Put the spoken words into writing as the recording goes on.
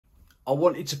I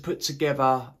wanted to put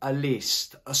together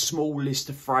a small list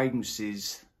of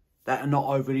fragrances that are not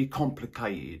overly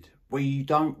complicated, where you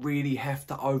don't really have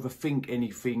to overthink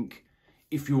anything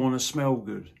if you want to smell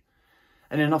good.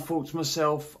 And then I thought to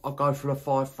myself, I'll go for the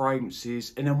 5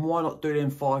 fragrances, and then why not do them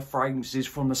 5 fragrances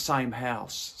from the same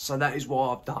house? So that is what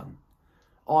I've done.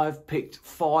 I've picked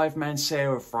 5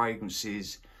 Mancera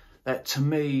fragrances that to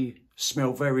me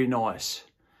smell very nice.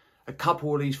 A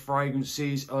couple of these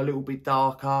fragrances are a little bit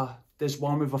darker. There's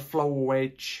one with a floral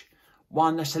edge,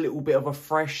 one that's a little bit of a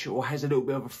fresh or has a little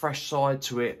bit of a fresh side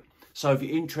to it. So if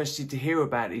you're interested to hear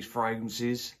about these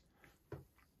fragrances,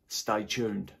 stay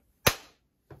tuned.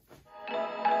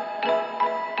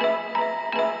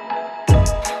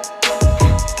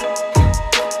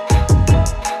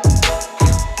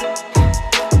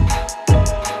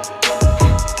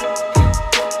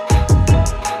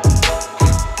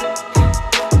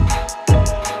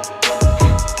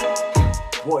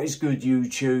 What is good,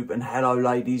 YouTube, and hello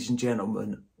ladies and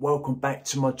gentlemen, welcome back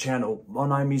to my channel.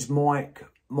 My name is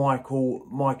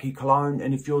Mikey Cologne,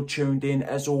 and if you're tuned in,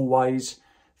 as always,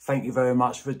 thank you very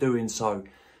much for doing so.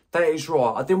 That is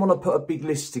right, I didn't want to put a big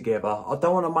list together. I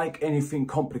don't want to make anything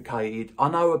complicated. I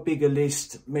know a bigger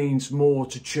list means more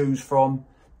to choose from,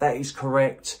 that is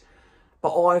correct,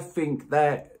 but I think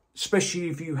that, especially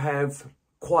if you have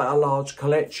quite a large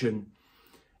collection,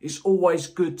 it's always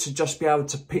good to just be able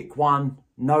to pick one,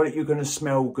 know that you're going to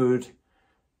smell good,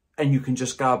 and you can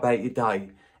just go about your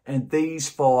day. And these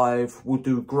 5 will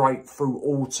do great through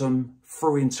autumn,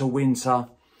 through into winter.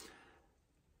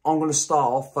 I'm going to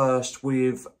start off first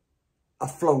with a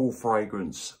floral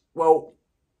fragrance. Well,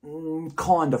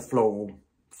 kind of floral.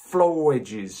 Floral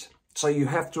edges. So you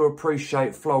have to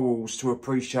appreciate florals to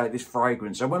appreciate this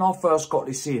fragrance. And when I first got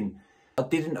this in, I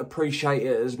didn't appreciate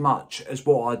it as much as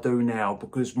what I do now,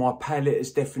 because my palate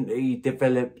has definitely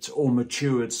developed or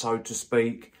matured, so to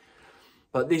speak.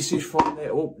 But this is from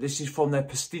their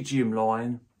Prestigium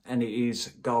line, and it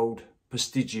is Gold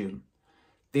Prestigium.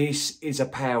 This is a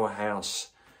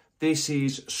powerhouse. This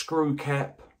is Screw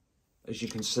Cap, as you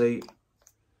can see.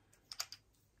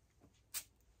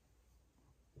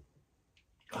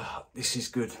 Oh, this is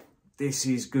good. This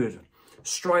is good.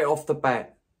 Straight off the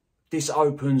bat, this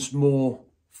opens more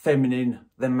feminine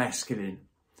than masculine,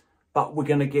 but we're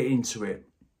going to get into it.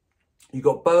 You've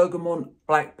got bergamot,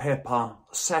 black pepper,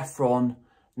 saffron,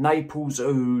 Naples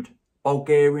oud,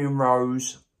 Bulgarian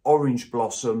rose, orange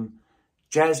blossom,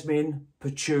 jasmine,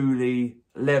 patchouli,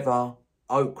 leather,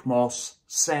 oak moss,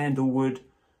 sandalwood,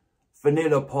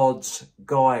 vanilla pods,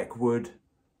 gaiac wood,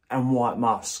 and white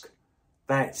musk.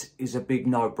 That is a big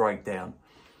no breakdown.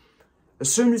 As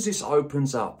soon as this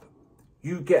opens up,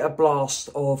 you get a blast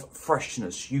of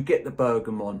freshness. You get the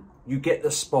bergamot, you get the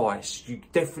spice, you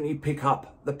definitely pick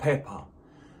up the pepper.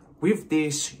 With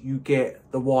this, you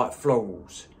get the white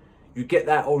florals, you get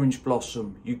that orange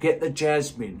blossom, you get the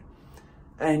jasmine,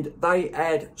 and they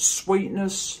add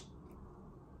sweetness,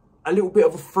 a little bit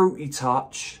of a fruity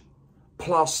touch,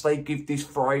 plus they give this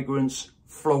fragrance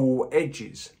floral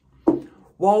edges.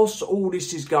 Whilst all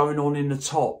this is going on in the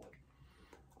top,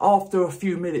 after a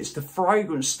few minutes, the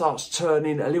fragrance starts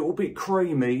turning a little bit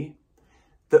creamy.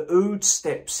 The oud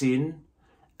steps in,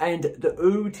 and the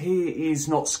oud here is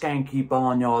not skanky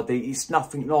barnyardy. It's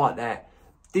nothing like that.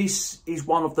 This is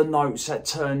one of the notes that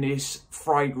turn this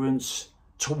fragrance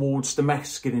towards the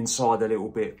masculine side a little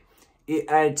bit. It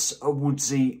adds a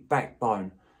woodsy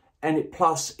backbone, and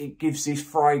plus it gives this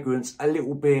fragrance a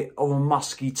little bit of a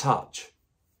musky touch.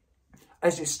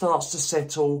 As it starts to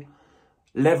settle,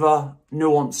 leather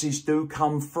nuances do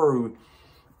come through,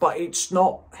 but it's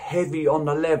not heavy on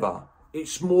the leather.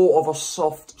 It's more of a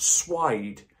soft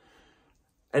suede.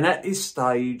 And at this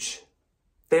stage,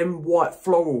 them white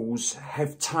florals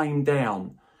have tamed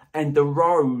down, and the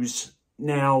rose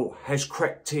now has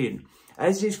crept in.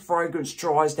 As this fragrance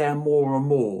dries down more and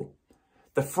more,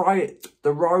 the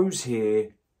rose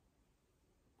here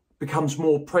becomes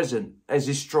more present as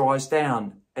this dries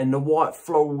down, and the white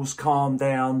florals calm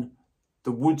down.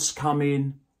 The woods come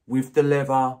in with the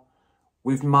leather,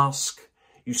 with musk.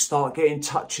 You start getting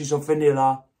touches of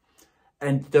vanilla.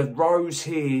 And the rose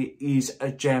here is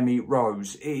a jammy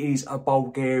rose. It is a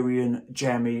Bulgarian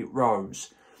jammy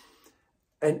rose.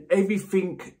 And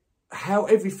how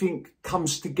everything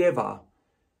comes together,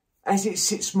 as it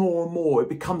sits more and more, it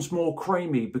becomes more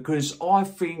creamy, because I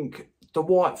think the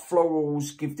white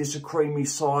florals give this a creamy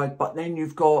side, but then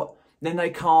then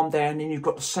they calm down, and you've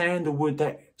got the sandalwood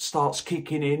that starts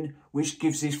kicking in, which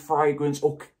gives this fragrance,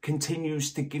 or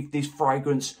continues to give this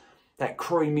fragrance, that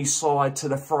creamy side to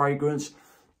the fragrance.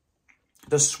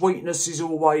 The sweetness is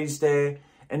always there.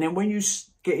 And then when you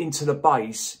get into the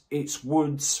base, it's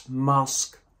woods,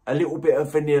 musk, a little bit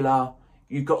of vanilla.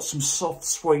 You've got some soft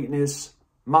sweetness,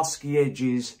 musky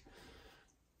edges.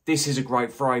 This is a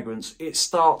great fragrance. It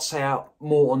starts out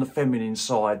more on the feminine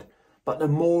side, but the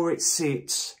more it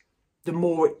sits, the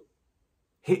more it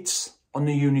hits on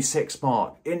the unisex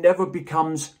mark. It never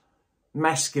becomes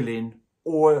masculine,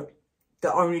 or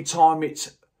the only time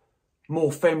it's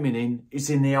more feminine is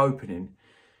in the opening.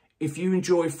 If you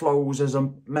enjoy florals as a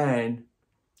man,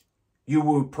 you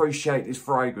will appreciate this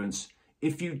fragrance.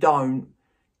 If you don't,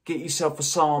 get yourself a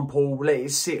sample, let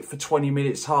it sit for 20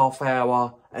 minutes, half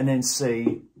hour, and then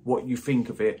see what you think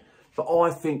of it. But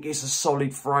I think it's a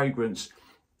solid fragrance,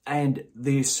 and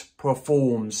this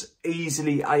performs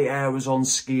easily. 8 hours on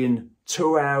skin,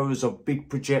 2 hours of big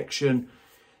projection.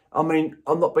 I mean,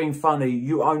 I'm not being funny,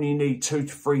 you only need 2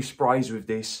 to 3 sprays with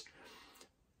this.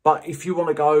 But if you want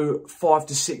to go 5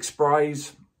 to 6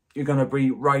 sprays, you're going to be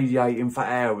radiating for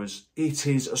hours. It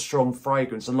is a strong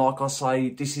fragrance. And like I say,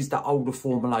 this is the older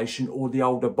formulation or the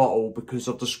older bottle because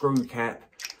of the screw cap.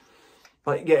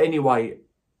 But yeah, anyway,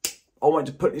 I want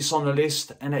to put this on the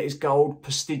list, and that is Gold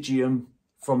Prestigium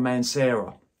from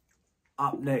Mancera.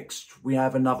 Up next, we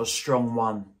have another strong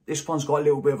one. This one's got a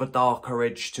little bit of a darker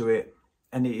edge to it,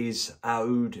 and it is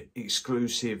Oud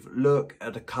exclusive. Look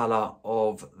at the colour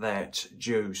of that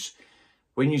juice.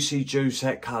 When you see juice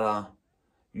that colour,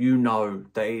 you know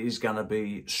that it is going to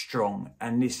be strong,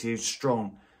 and this is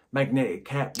strong. Magnetic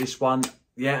cap, this one.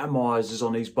 The atomizers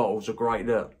on these bottles are great.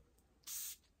 Look,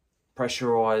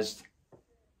 pressurised,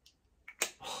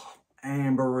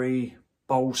 ambery,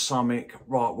 balsamic.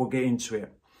 Right, we'll get into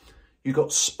it. You've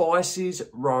got spices,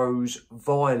 rose,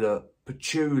 violet,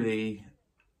 patchouli,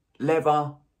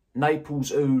 leather,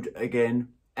 Naples oud again,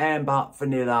 amber,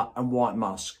 vanilla and white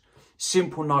musk.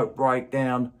 Simple note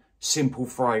breakdown, simple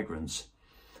fragrance.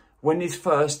 When this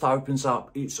first opens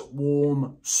up, it's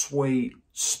warm, sweet,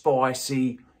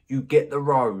 spicy. You get the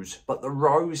rose, but the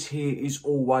rose here is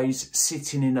always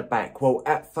sitting in the back. Well,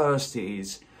 at first it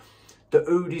is. The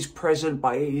oud is present,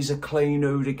 but it is a clean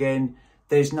oud again.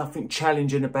 There's nothing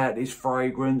challenging about this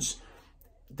fragrance.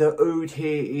 The oud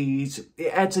here is,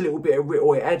 it adds a little bit of,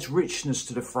 or it adds richness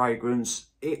to the fragrance.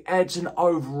 It adds an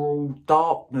overall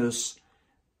darkness,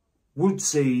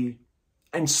 woodsy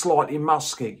and slightly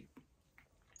musky.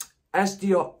 As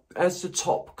the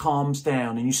top calms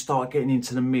down and you start getting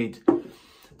into the mid,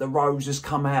 the rose has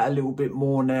come out a little bit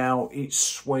more now. It's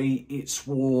sweet, it's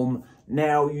warm.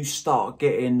 Now you start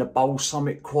getting the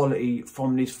balsamic quality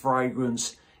from this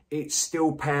fragrance. It's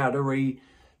still powdery.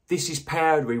 This is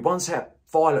powdery. Once that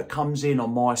violet comes in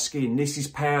on my skin, this is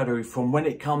powdery from when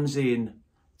it comes in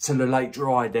to the late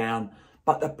dry down.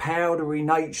 But the powdery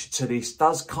nature to this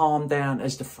does calm down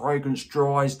as the fragrance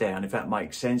dries down, if that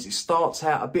makes sense. It starts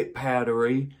out a bit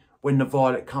powdery when the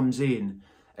violet comes in,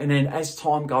 and then as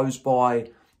time goes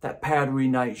by, that powdery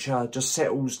nature just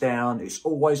settles down. It's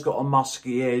always got a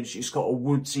musky edge. It's got a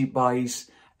woodsy base,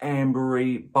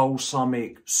 ambery,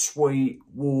 balsamic, sweet,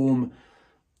 warm.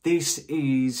 This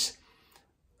is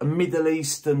a Middle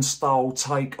Eastern style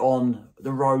take on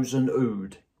the rose and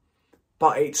oud,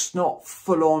 but it's not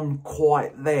full on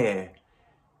quite there.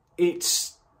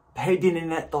 It's heading in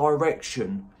that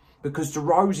direction because the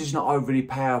rose is not overly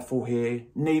powerful here,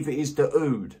 neither is the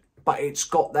oud, but it's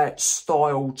got that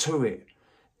style to it.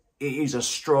 It is a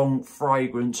strong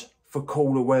fragrance for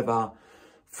cooler weather.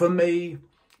 For me,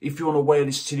 if you want to wear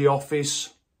this to the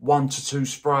office, 1 to 2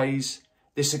 sprays,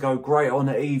 this will go great on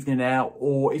an evening out,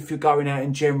 or if you're going out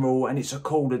in general and it's a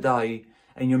cooler day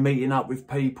and you're meeting up with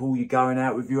people, you're going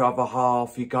out with your other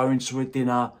half, you're going to a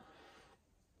dinner,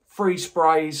 3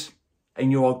 sprays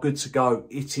and you are good to go.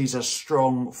 It is a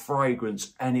strong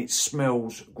fragrance and it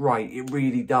smells great. It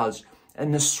really does.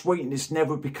 And the sweetness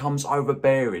never becomes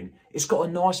overbearing. It's got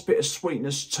a nice bit of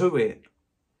sweetness to it,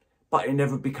 but it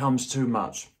never becomes too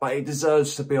much. But it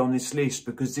deserves to be on this list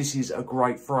because this is a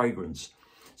great fragrance.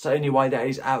 So anyway, that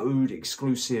is our oud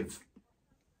exclusive.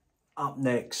 Up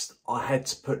next, I had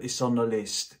to put this on the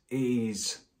list. It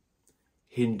is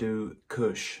Hindu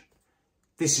Kush.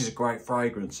 This is a great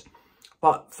fragrance.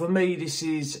 But for me, this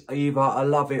is either I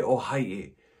love it or hate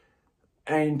it.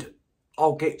 And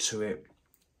I'll get to it.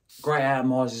 Great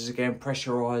atomizers again,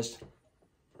 pressurised.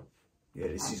 Yeah,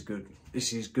 this is good.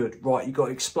 This is good. Right, you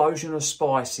got explosion of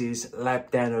spices,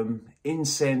 labdanum,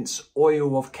 incense,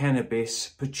 oil of cannabis,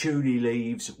 patchouli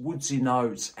leaves, woodsy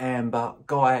notes, amber,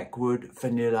 gaiac wood,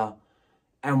 vanilla,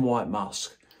 and white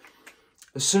musk.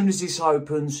 As soon as this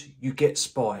opens, you get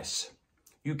spice.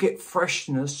 You get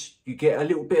freshness. You get a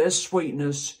little bit of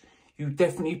sweetness. You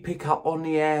definitely pick up on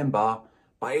the amber,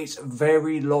 but it's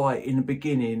very light in the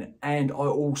beginning, and I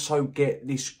also get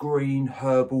this green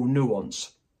herbal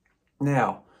nuance.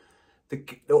 Now, the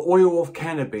oil of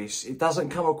cannabis, it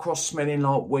doesn't come across smelling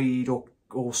like weed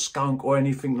or skunk or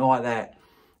anything like that.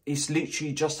 It's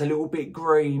literally just a little bit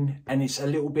green, and it's a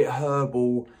little bit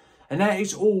herbal, and that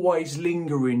is always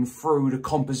lingering through the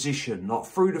composition. Like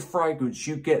through the fragrance,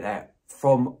 you get that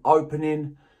from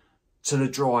opening to the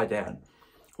dry down.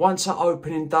 Once that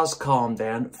opening does calm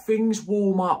down, things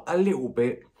warm up a little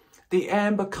bit. The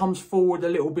amber comes forward a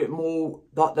little bit more.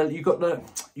 Like you got the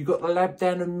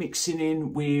labdanum mixing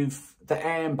in with the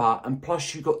amber, and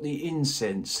plus you got the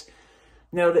incense.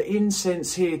 Now the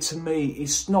incense here to me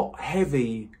is not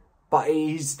heavy, but it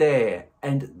is there,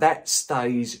 and that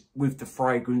stays with the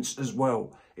fragrance as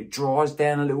well. It dries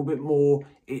down a little bit more.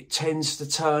 It tends to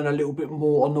turn a little bit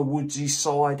more on the woodsy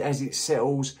side as it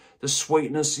settles. The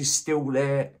sweetness is still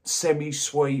there,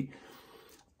 semi-sweet.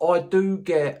 I do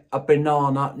get a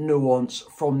banana nuance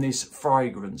from this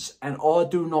fragrance, and I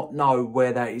do not know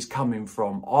where that is coming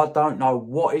from. I don't know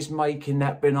what is making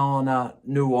that banana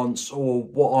nuance or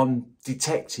what I'm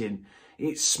detecting.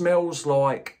 It smells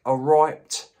like a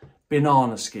ripe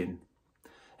banana skin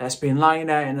that's been laying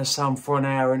out in the sun for an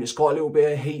hour, and it's got a little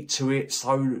bit of heat to it,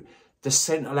 so the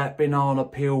scent of that banana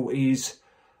peel is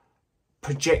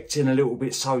projecting a little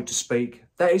bit, so to speak.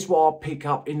 That is what I pick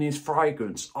up in this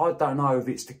fragrance. I don't know if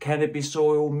it's the cannabis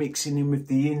oil mixing in with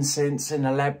the incense and the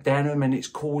labdanum and it's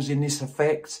causing this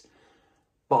effect,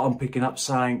 but I'm picking up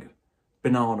something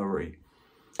banana-y.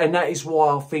 And that is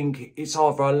why I think it's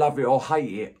either I love it or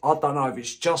hate it. I don't know if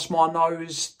it's just my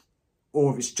nose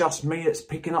or if it's just me that's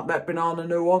picking up that banana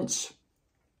nuance,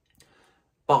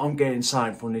 but I'm getting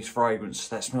something from this fragrance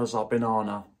that smells like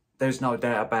banana. There's no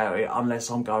doubt about it,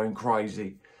 unless I'm going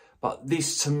crazy. But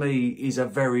this to me is a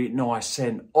very nice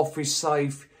scent. Office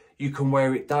safe, you can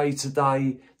wear it day to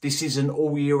day. This is an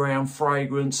all year round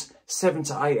fragrance, 7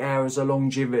 to 8 hours of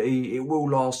longevity. It will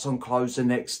last on clothes the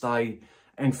next day.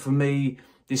 And for me,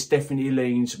 this definitely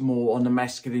leans more on the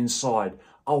masculine side.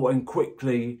 Oh, and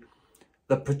quickly,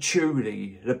 the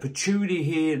patchouli. The patchouli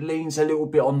here leans a little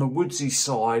bit on the woodsy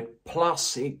side,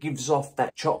 plus it gives off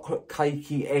that chocolate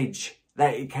cakey edge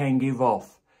that it can give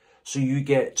off. So you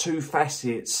get two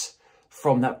facets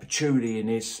from that patchouli in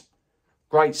this.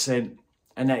 Great scent,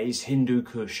 and that is Hindu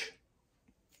Kush.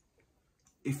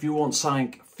 If you want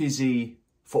something fizzy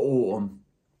for autumn,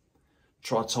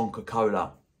 try Tonka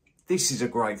Cola. This is a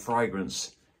great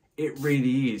fragrance. It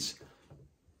really is.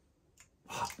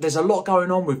 There's a lot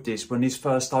going on with this when this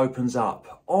first opens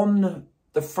up. On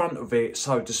the front of it,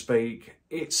 so to speak,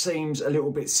 it seems a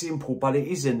little bit simple, but it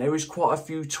isn't. There is quite a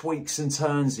few tweaks and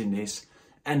turns in this,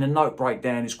 and the note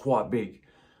breakdown is quite big.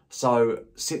 So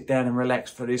sit down and relax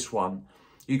for this one.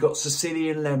 You got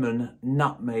Sicilian lemon,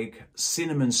 nutmeg,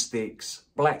 cinnamon sticks,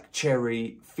 black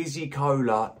cherry, fizzy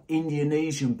cola,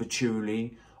 Indonesian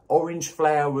patchouli, orange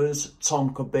flowers,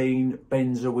 tonka bean,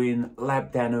 benzoin,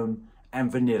 labdanum, and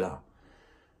vanilla.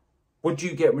 What do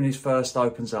you get when this first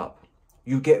opens up?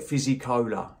 You get fizzy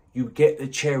cola, you get the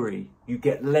cherry, you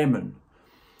get lemon.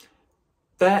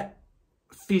 That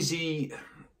fizzy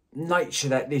nature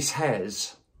that this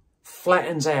has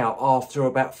flattens out after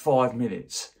about 5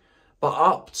 minutes. But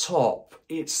up top,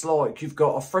 it's like you've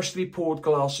got a freshly poured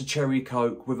glass of cherry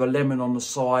coke with a lemon on the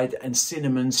side and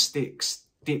cinnamon sticks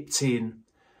dipped in.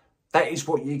 That is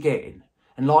what you're getting.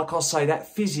 And like I say,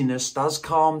 that fizziness does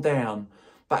calm down.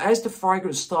 But as the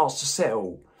fragrance starts to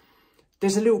settle,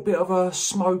 there's a little bit of a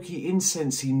smoky,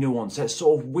 incensey nuance that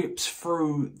sort of whips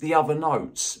through the other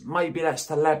notes. Maybe that's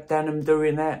the labdanum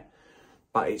doing that.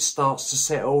 But it starts to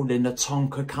settle, then the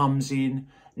tonka comes in.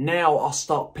 Now I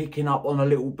start picking up on a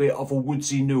little bit of a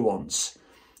woodsy nuance.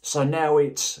 So now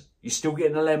it's, you're still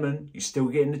getting the lemon, you're still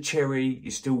getting the cherry,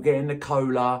 you're still getting the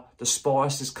cola, the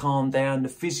spice has calmed down, the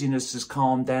fizziness has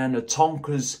calmed down, the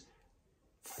tonka's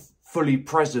fully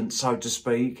present, so to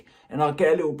speak, and I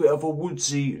get a little bit of a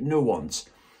woodsy nuance.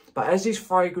 But as this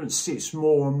fragrance sits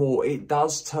more and more, it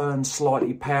does turn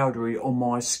slightly powdery on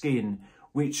my skin,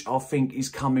 which I think is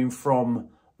coming from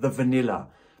the vanilla.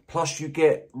 Plus you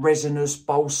get resinous,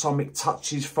 balsamic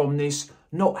touches from this,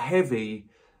 not heavy,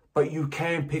 but you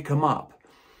can pick them up.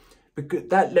 Because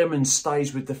that lemon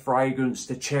stays with the fragrance,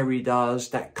 the cherry does,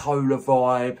 that cola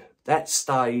vibe, that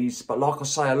stays. But like I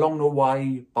say, along the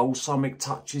way, balsamic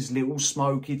touches, little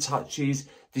smoky touches.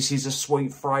 This is a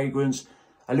sweet fragrance,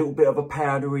 a little bit of a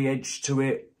powdery edge to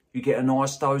it. You get a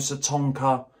nice dose of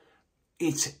tonka.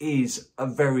 It is a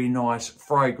very nice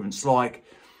fragrance. Like,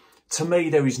 to me,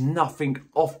 there is nothing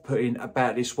off-putting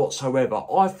about this whatsoever.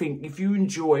 I think if you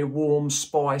enjoy warm,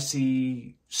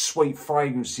 spicy, sweet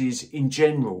fragrances in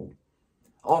general,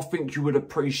 I think you would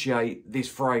appreciate this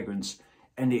fragrance,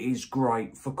 and it is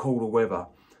great for cooler weather.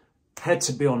 Had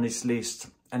to be on this list,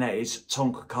 and that is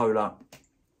Tonka Cola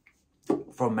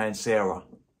from Mancera.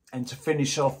 And to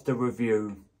finish off the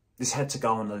review, this had to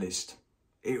go on the list.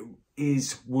 It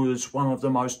was one of the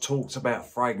most talked about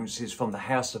fragrances from the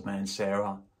house of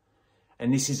Mancera.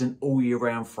 And this is an all year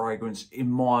round fragrance, in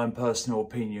my own personal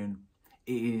opinion.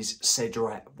 It is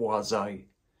Cedrat Boisé.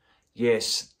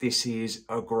 Yes, this is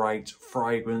a great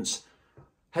fragrance.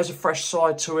 Has a fresh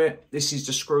side to it. This is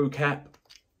the screw cap.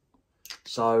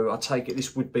 So I take it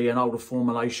this would be an older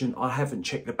formulation. I haven't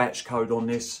checked the batch code on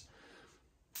this.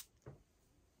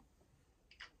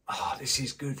 Oh, this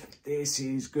is good. This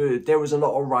is good. There was a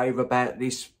lot of rave about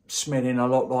this smelling a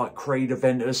lot like Creed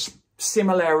Aventus.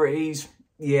 Similarities,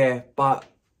 yeah, but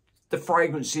the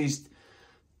fragrances,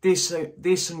 this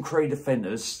and Creed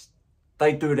Aventus,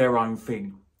 they do their own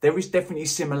thing. There is definitely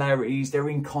similarities. They're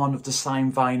in kind of the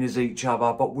same vein as each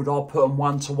other, but would I put them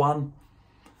one to one?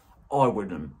 I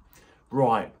wouldn't.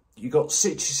 Right, you've got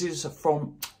citruses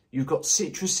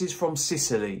from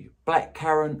Sicily, black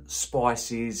currant,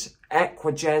 spices,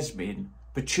 aqua jasmine,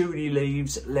 patchouli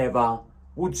leaves, leather,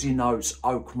 woodsy notes,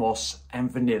 oak moss and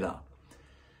vanilla.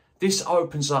 This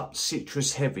opens up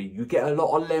citrus heavy. You get a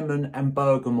lot of lemon and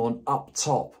bergamot up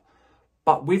top.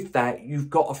 But with that, you've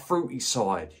got a fruity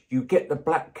side. You get the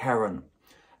black currant.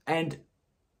 And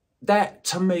that,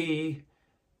 to me,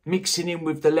 mixing in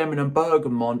with the lemon and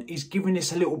bergamot is giving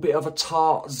this a little bit of a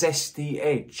tart, zesty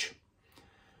edge.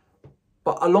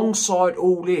 But alongside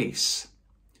all this,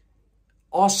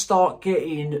 I start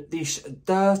getting this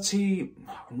dirty,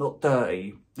 not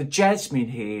dirty, the jasmine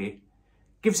here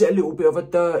gives it a little bit of a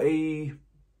dirty,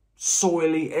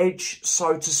 soily edge,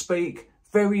 so to speak.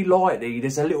 Very lightly,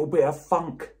 there's a little bit of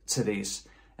funk to this.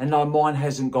 And no, mine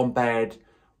hasn't gone bad,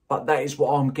 but that is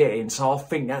what I'm getting. So I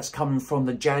think that's coming from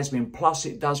the jasmine. Plus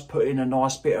it does put in a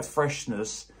nice bit of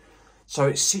freshness. So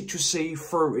it's citrusy,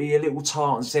 fruity, a little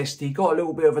tart and zesty. Got a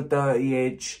little bit of a dirty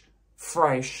edge,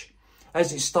 fresh.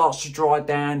 As it starts to dry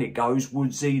down, it goes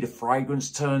woodsy. The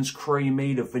fragrance turns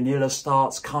creamy. The vanilla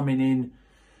starts coming in.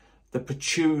 The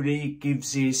patchouli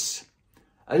gives this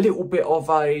a little bit of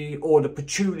or the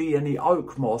patchouli and the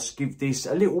oak moss give this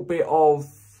a little bit of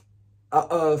a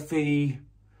earthy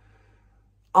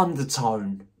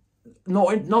undertone.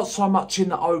 Not so much in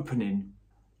the opening.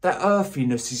 That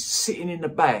earthiness is sitting in the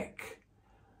back.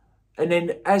 And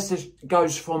then as this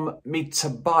goes from mid to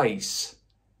base,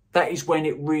 that is when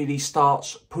it really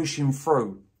starts pushing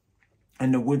through.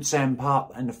 And the woods amp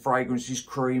up and the fragrance is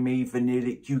creamy,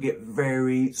 vanillic. You get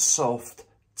very soft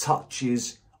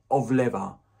touches of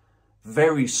leather.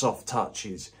 Very soft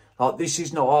touches. Like, this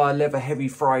is not a leather heavy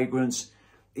fragrance.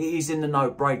 It is in the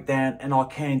note breakdown and I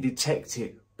can detect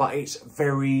it, but it's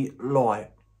very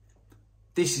light.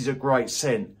 This is a great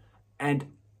scent. And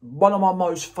one of my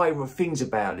most favourite things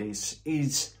about this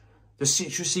is the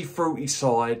citrusy fruity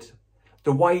side,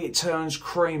 the way it turns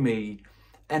creamy,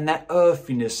 and that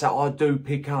earthiness that I do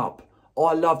pick up.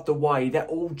 I love the way that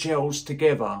all gels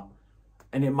together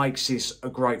and it makes this a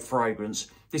great fragrance.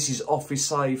 This is office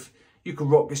safe. You can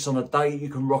rock this on a date, you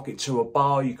can rock it to a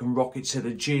bar, you can rock it to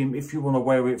the gym. If you want to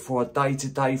wear it for a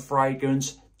day-to-day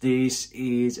fragrance, this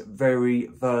is very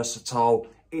versatile.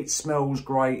 It smells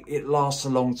great, it lasts a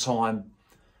long time.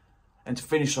 And to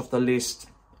finish off the list,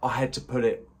 I had to put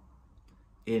it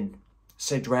in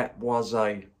Cedrat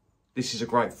Boisé. This is a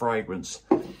great fragrance.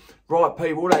 Right,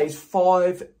 people, that is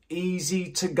 5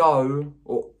 easy to go,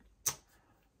 or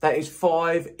that is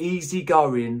 5 easy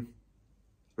going,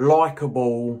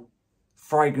 likeable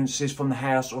fragrances from the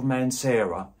house of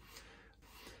Mancera.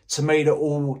 To me, they're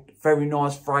all very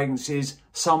nice fragrances.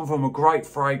 Some of them are great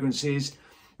fragrances.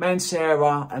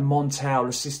 Mancera and Montal,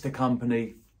 the sister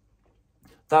company,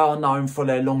 they are known for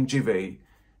their longevity,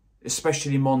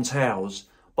 especially Montal's.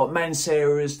 But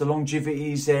Mancera's, the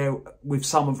longevity is there with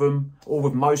some of them, or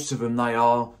with most of them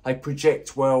they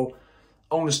project well.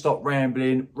 I'm going to stop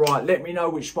rambling. Right, let me know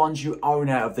which ones you own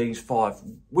out of these 5.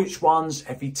 Which ones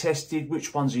have you tested?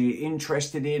 Which ones are you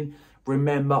interested in?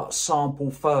 Remember, sample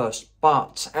first.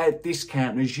 But at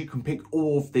discounters, you can pick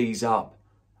all of these up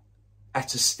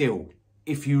at a steal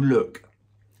if you look.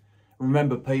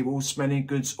 Remember, people, smelling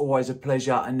good's always a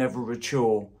pleasure and never a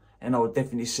chore. And I will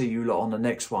definitely see you lot on the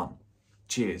next one.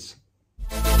 Cheers.